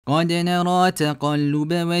قد نرى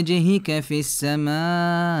تقلب وجهك في السماء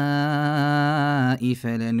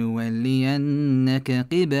فلنولينك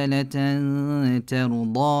قبلة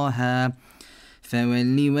ترضاها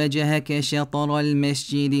فول وجهك شطر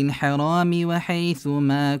المسجد الحرام وحيث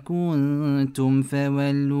ما كنتم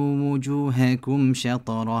فولوا وجوهكم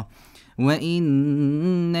شطره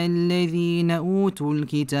وإن الذين أوتوا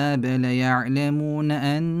الكتاب ليعلمون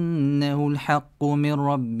أنه الحق من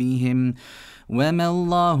ربهم وما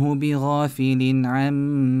الله بغافل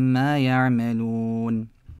عما يعملون.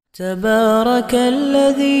 تبارك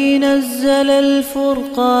الذي نزل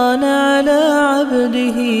الفرقان على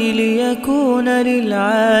عبده ليكون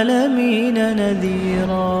للعالمين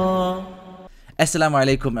نذيرا. Assalamu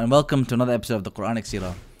alaikum and welcome to another episode of the Quranic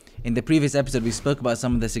Seerah. In the previous episode, we spoke about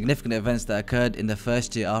some of the significant events that occurred in the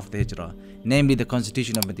first year after the Hijrah, namely the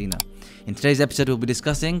constitution of Medina. In today's episode, we'll be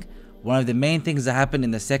discussing one of the main things that happened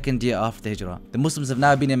in the second year after the Hijrah. The Muslims have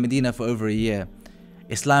now been in Medina for over a year.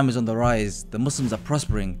 Islam is on the rise, the Muslims are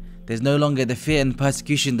prospering. There's no longer the fear and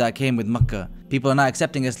persecution that came with Makkah. People are now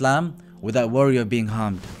accepting Islam without worry of being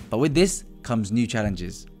harmed. But with this comes new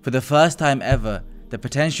challenges. For the first time ever, the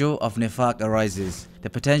potential of nifaq arises. The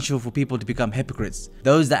potential for people to become hypocrites.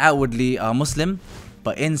 Those that outwardly are Muslim,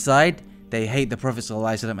 but inside they hate the Prophet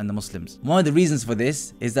ﷺ and the Muslims. One of the reasons for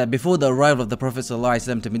this is that before the arrival of the Prophet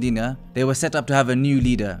ﷺ to Medina, they were set up to have a new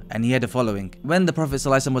leader and he had a following. When the Prophet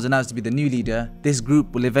ﷺ was announced to be the new leader, this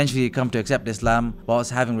group will eventually come to accept Islam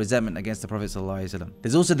whilst having resentment against the Prophet ﷺ.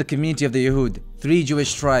 There's also the community of the Yahud, 3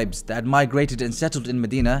 Jewish tribes that had migrated and settled in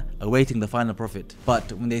Medina awaiting the final Prophet.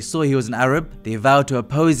 But when they saw he was an Arab, they vowed to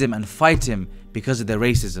oppose him and fight him because of their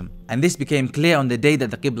racism. And this became clear on the day that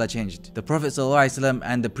the Qibla changed. The Prophet ﷺ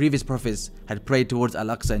and the previous prophets had prayed towards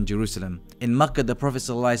Al-Aqsa in Jerusalem. In Makkah, the Prophet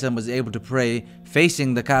ﷺ was able to pray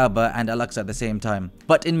facing the Kaaba and Al-Aqsa at the same time.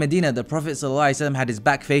 But in Medina, the Prophet ﷺ had his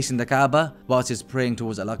back facing the Kaaba whilst he was praying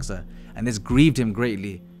towards Al-Aqsa. And this grieved him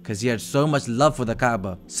greatly, because he had so much love for the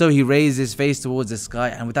Kaaba. So he raised his face towards the sky,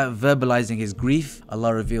 and without verbalizing his grief,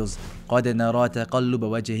 Allah reveals, قَدْ نَرَى تَقَلُّبَ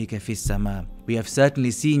وَجْهِكَ فِي السَّمَاءِ. We have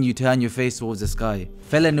certainly seen you turn your face towards the sky.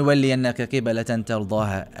 فَلَنُوَلِّيَنَّكَ قِبْلَةً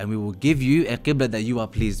تَرْضَاهَا. And we will give you a Qibla that you are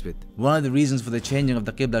pleased with. One of the reasons for the changing of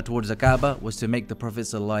the Qibla towards the Kaaba was to make the Prophet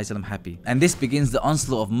ﷺ happy. And this begins the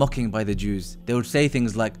onslaught of mocking by the Jews. They would say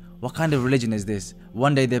things like, what kind of religion is this?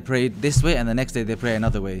 One day they prayed this way and the next day they pray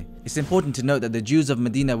another way. It's important to note that the Jews of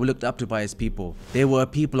Medina were looked up to by his people. They were a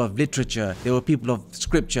people of literature, they were people of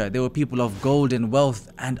scripture, they were people of gold and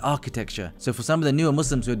wealth and architecture. So for some of the newer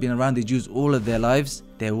Muslims who had been around the Jews all of their lives,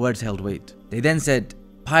 their words held weight. They then said,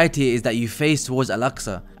 piety is that you face towards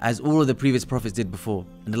Al-Aqsa, as all of the previous prophets did before.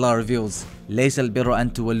 And Allah reveals, لَيْسَ الْبِرُّ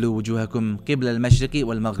أَن تُوَلُّوا وُجُوهَكُمْ قِبْلَ الْمَشْرِقِ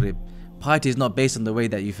وَالْمَغْرِبِ. Piety is not based on the way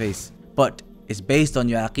that you face, but it's based on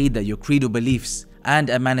your aqeedah, your creedal beliefs,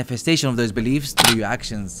 and a manifestation of those beliefs through your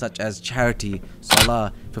actions such as charity,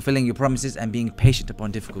 salah, fulfilling your promises and being patient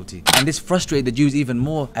upon difficulty. And this frustrated the Jews even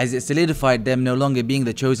more as it solidified them no longer being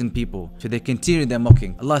the chosen people. So they continued their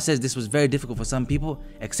mocking. Allah says this was very difficult for some people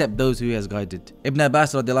except those who He has guided. Ibn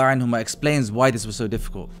Abbas radiallahu anhuma explains why this was so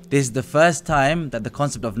difficult. This is the first time that the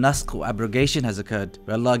concept of naskh or abrogation has occurred,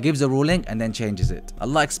 where Allah gives a ruling and then changes it.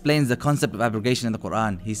 Allah explains the concept of abrogation in the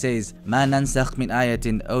Quran. He says, مَا نَنْسَخْ مِنْ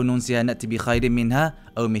آيَةٍ أَوْ نُنْسِهَا نَأْتِ بِخَيْرٍ مِنْهَا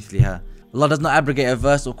أَوْ مِثْلِهَا. Allah does not abrogate a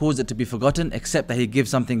verse or cause it to be forgotten except that He gives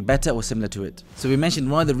something better or similar to it. So we mentioned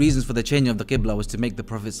one of the reasons for the changing of the Qibla was to make the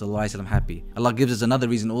Prophet ﷺ happy. Allah gives us another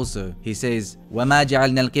reason also. He says, وَمَا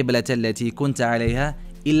جَعَلْنَا الْقِبْلَةَ الَّتِي كُنْتَ عَلَيْهَا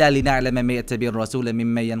إِلَّا لِنَعْلَمَ مَن يَتَّبِعُ الرَّسُولَ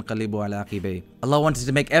مِمَّن يَنْقَلِبُ عَلَى عَقِبَيْهِ. Allah wanted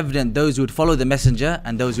to make evident those who would follow the messenger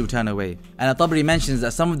and those who would turn away. And At-Tabari mentions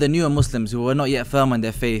that some of the newer Muslims who were not yet firm on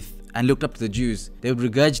their faith and looked up to the Jews, they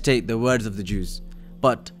would regurgitate the words of the Jews.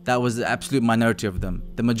 But that was the absolute minority of them.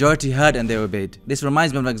 The majority heard and they obeyed. This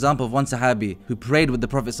reminds me of an example of one Sahabi who prayed with the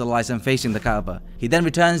Prophet ﷺ facing the Kaaba. He then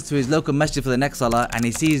returns to his local masjid for the next salah and he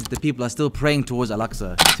sees the people are still praying towards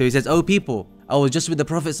Al-Aqsa. So he says, "Oh people, I was just with the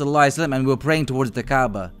Prophet ﷺ and we were praying towards the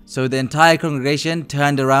Kaaba." So the entire congregation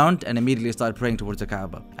turned around and immediately started praying towards the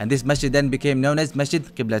Kaaba. And this masjid then became known as Masjid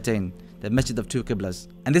Qiblatain, the masjid of 2 Qiblas.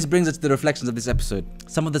 And this brings us to the reflections of this episode.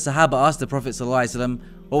 Some of the Sahaba asked the Prophet ﷺ,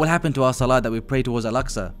 what will happen to our salah that we pray towards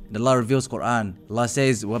Al-Aqsa? And Allah reveals Quran. Allah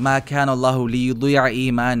says, وَمَا كَانَ اللَّهُ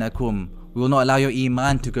لِيُضِيعَ إِيمَانَكُمْ. We will not allow your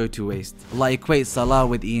iman to go to waste. Allah equates salah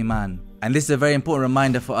with iman. And this is a very important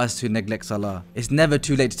reminder for us to neglect salah. It's never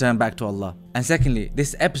too late to turn back to Allah. And secondly,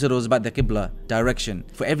 this episode was about the Qibla, direction.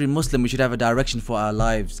 For every Muslim, we should have a direction for our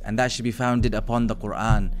lives, and that should be founded upon the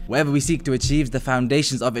Quran. Whatever we seek to achieve, the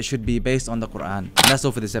foundations of it should be based on the Quran. And that's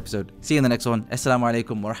all for this episode. See you in the next one. Assalamu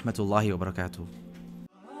alaikum wa rahmatullahi wa barakatuh.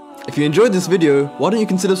 If you enjoyed this video, why don't you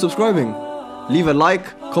consider subscribing? Leave a like,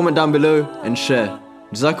 Comment down below and share.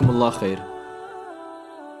 Jazakumullah khair.